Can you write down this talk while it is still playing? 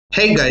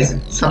Hey guys,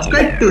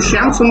 subscribe to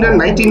Shyam Sundar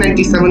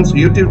 1997's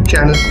YouTube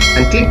channel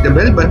and click the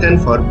bell button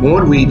for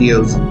more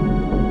videos.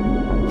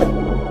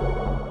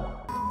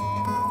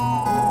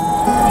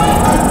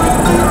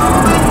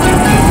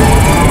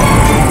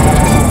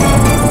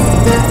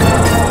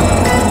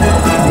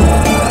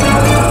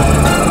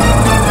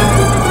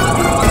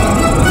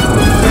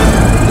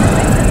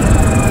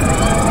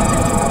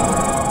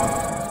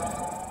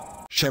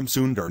 Shyam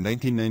Sundar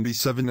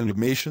 1997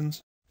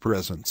 Animations,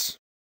 Presents.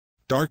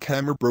 Dark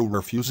Hammer Bro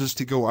refuses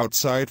to go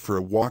outside for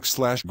a walk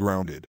 /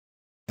 grounded.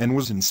 And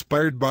was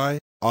inspired by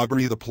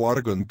Aubrey the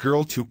Plotagon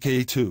Girl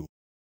 2K2.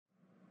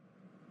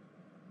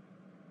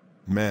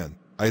 Man,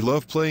 I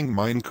love playing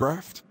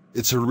Minecraft.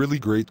 It's a really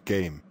great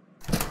game.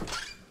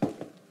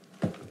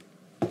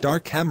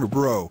 Dark Hammer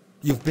Bro,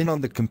 you've been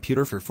on the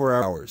computer for 4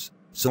 hours,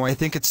 so I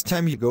think it's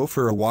time you go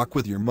for a walk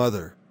with your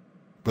mother.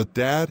 But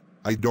Dad,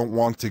 I don't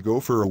want to go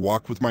for a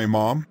walk with my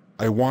mom.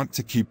 I want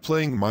to keep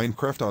playing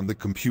Minecraft on the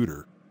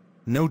computer.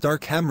 No,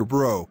 Dark Hammer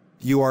Bro,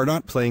 you are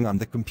not playing on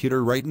the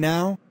computer right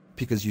now,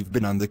 because you've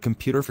been on the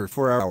computer for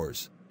 4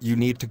 hours. You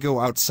need to go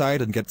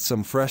outside and get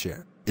some fresh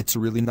air. It's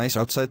really nice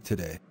outside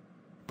today.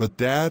 But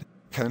Dad,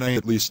 can I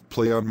at least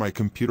play on my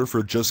computer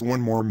for just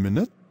 1 more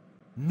minute?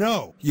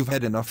 No, you've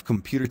had enough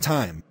computer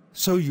time,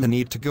 so you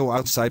need to go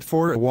outside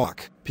for a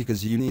walk,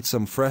 because you need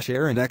some fresh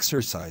air and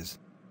exercise.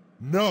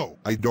 No,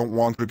 I don't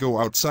want to go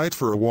outside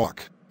for a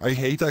walk. I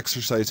hate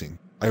exercising.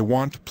 I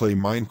want to play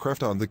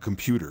Minecraft on the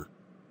computer.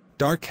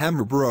 Dark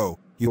Hammer Bro,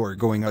 you are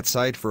going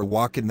outside for a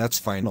walk and that's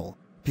final,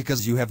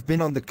 because you have been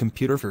on the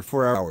computer for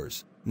 4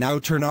 hours. Now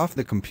turn off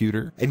the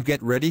computer and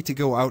get ready to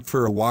go out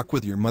for a walk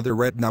with your mother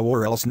right now,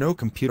 or else no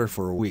computer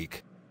for a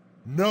week.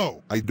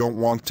 No, I don't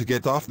want to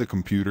get off the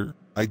computer.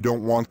 I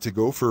don't want to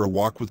go for a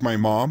walk with my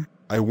mom.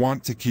 I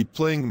want to keep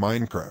playing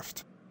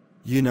Minecraft.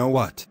 You know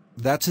what?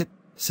 That's it.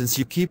 Since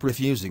you keep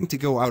refusing to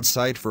go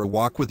outside for a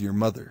walk with your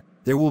mother,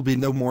 there will be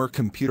no more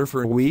computer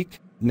for a week.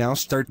 Now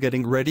start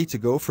getting ready to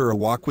go for a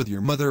walk with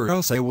your mother, or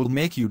else I will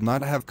make you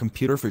not have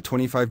computer for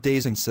 25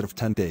 days instead of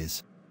 10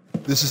 days.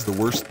 This is the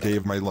worst day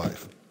of my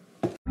life.